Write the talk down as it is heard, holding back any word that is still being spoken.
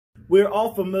We're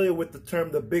all familiar with the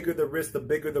term, the bigger the risk, the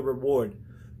bigger the reward.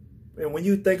 And when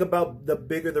you think about the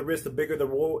bigger the risk, the bigger the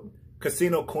reward,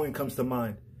 CasinoCoin comes to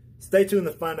mind. Stay tuned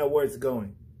to find out where it's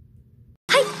going.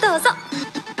 はい、どうぞ。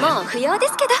もう不要で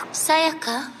すけど。さや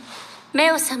か、目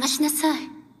を覚ましなさい。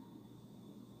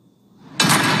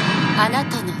あな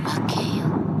たの負けよ。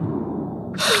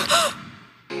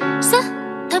さ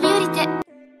あ、飛び降りて。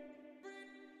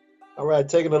All right,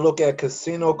 taking a look at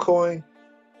CasinoCoin.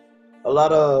 A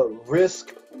lot of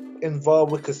risk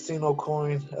involved with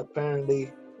CasinoCoin,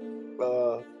 apparently.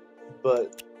 But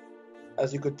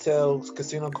as you could tell,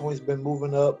 CasinoCoin's been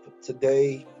moving up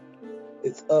today.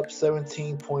 It's up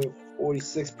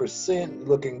 17.46%,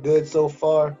 looking good so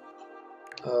far.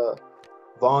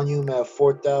 Volume at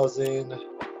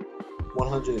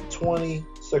 4,120.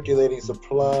 Circulating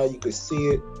supply, you could see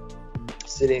it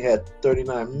sitting at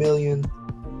 39 million.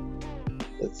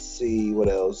 Let's see what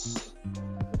else.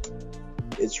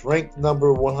 It's ranked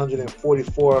number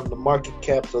 144 on the market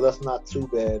cap, so that's not too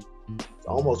bad. It's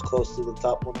almost close to the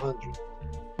top 100.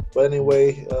 But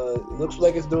anyway, it looks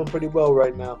like it's doing pretty well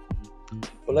right now.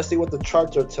 But let's see what the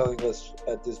charts are telling us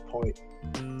at this point.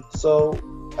 So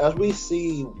as we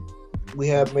see, we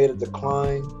have made a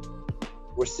decline.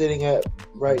 We're sitting at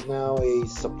right now a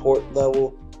support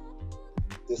level.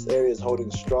 This area is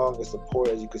holding strong. The support,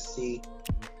 as you can see,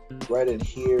 right in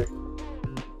here.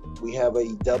 We have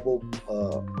a double.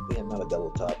 Not a double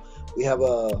top. We have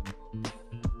a.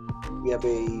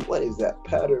 What is that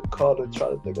pattern called? I'm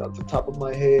trying to think off the top of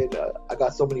my head. I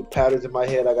got so many patterns in my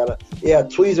head.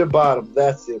 Tweezer bottom.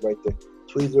 That's it right there.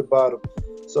 Tweezer bottom.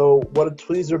 So what a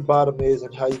tweezer bottom is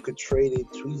and how you could trade a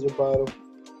tweezer bottom.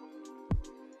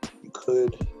 You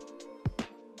could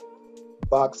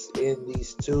box in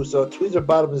these two. So a tweezer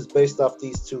bottom is based off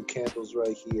these two candles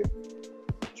right here.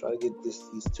 Try to get these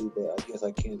two, but I guess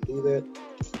I can't do that.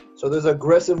 So there's an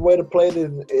aggressive way to play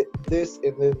this,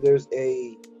 and then there's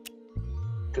a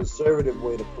conservative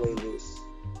way to play this.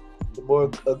 The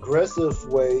more aggressive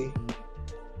way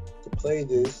to play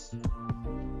this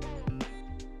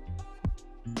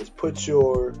is put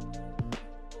your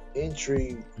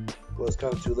entry, well, it's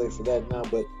kind of too late for that now,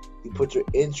 but you put your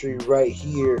entry right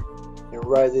here and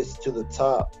ride this to the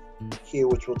top here,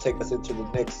 which will take us into the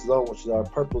next zone, which is our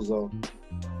purple zone.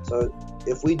 So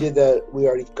if we did that, we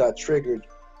already got triggered.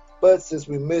 But since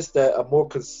we missed that, a more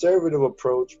conservative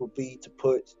approach would be to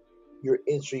put your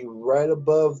entry right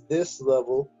above this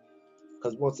level,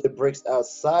 because once it breaks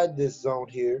outside this zone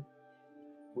here,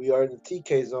 we are in the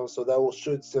TK zone, so that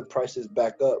should send prices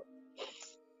back up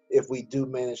if we do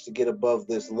manage to get above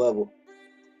this level.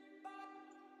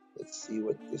 Let's see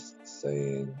what this is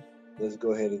saying. Let's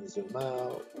go ahead and zoom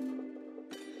out.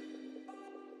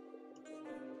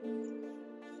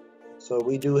 So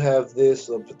we do have this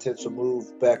potential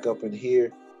move back up in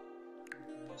here.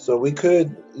 So we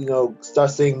could,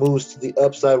 start seeing moves to the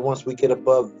upside once we get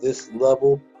above this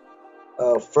level.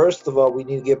 First of all, we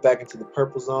need to get back into the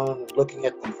purple zone. Looking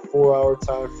at the 4-hour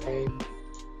time frame,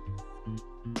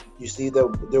 you see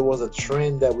that there was a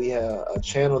trend that we had, a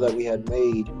channel that we had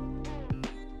made,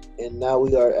 and now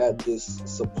we are at this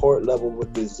support level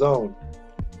with this zone.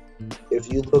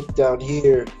 If you look down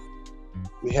here,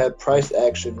 we had price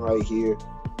action right here,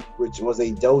 which was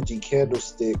a doji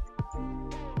candlestick,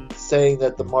 saying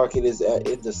that the market is at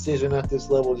indecision at this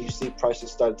level. You see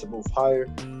prices started to move higher.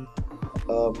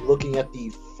 Looking at the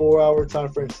 4-hour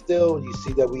time frame still, you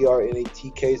see that we are in a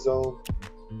TK zone.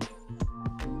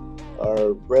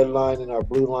 Our red line and our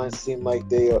blue line seem like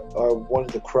they are wanting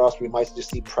to cross. We might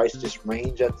just see price just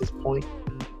range at this point.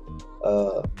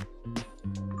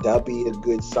 That'll be a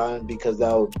good sign, because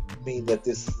that would mean that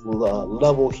this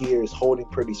level here is holding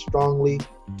pretty strongly,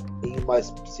 and you might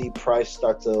see price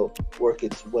start to work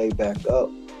its way back up.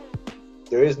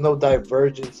 There is no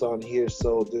divergence on here,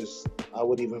 so I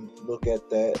would even look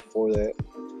at that for that.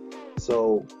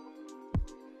 So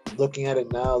looking at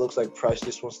it now, it looks like price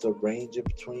just wants to range in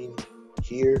between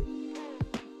here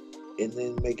and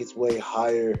then make its way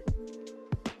higher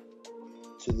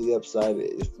to the upside.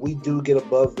 If we do get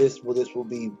above this, this will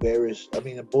be bearish. I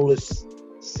mean, a bullish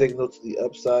signal to the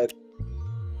upside,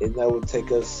 and that would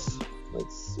take us,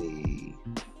 let's see,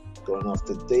 going off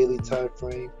the daily time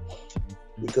frame,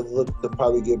 we could look to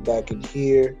probably get back in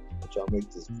here, which I'll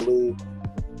make this blue.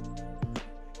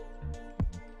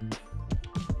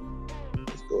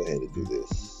 Let's go ahead and do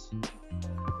this.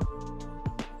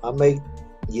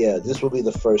 This will be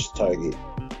the first target.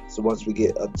 So once we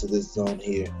get up to this zone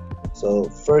here, so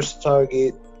first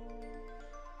target,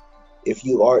 if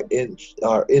you are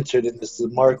entered in this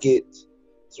market,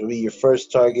 this will be your first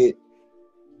target.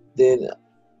 Then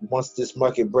once this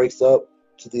market breaks up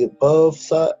to the above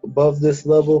side, above this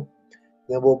level,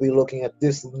 then we'll be looking at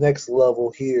this next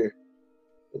level here.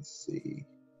 Let's see.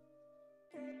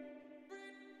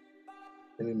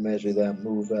 Let me measure that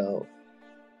move out.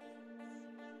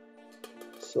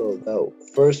 So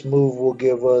that first move will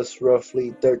give us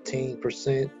roughly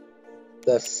 13%.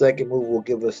 That second move will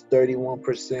give us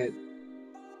 31%.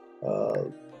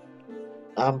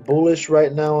 I'm bullish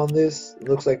right now on this. It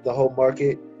looks like the whole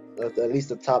market, at least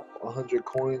the top 100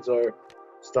 coins, are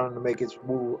starting to make its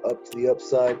move up to the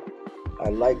upside. I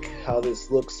like how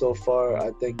this looks so far.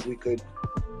 I think we could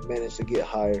manage to get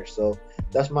higher. So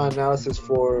that's my analysis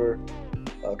for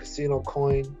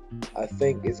CasinoCoin. I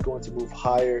think it's going to move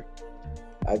higher.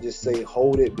 I just say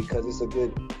hold it because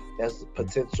it has the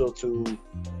potential to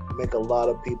make a lot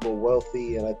of people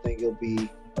wealthy, and I think it'll be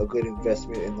a good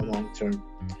investment in the long term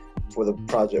for the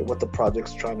project, what the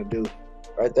project's trying to do.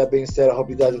 All right, that being said, I hope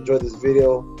you guys enjoyed this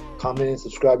video. Comment and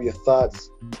subscribe your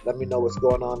thoughts. Let me know what's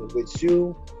going on with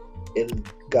you, and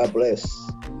God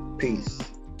bless. Peace.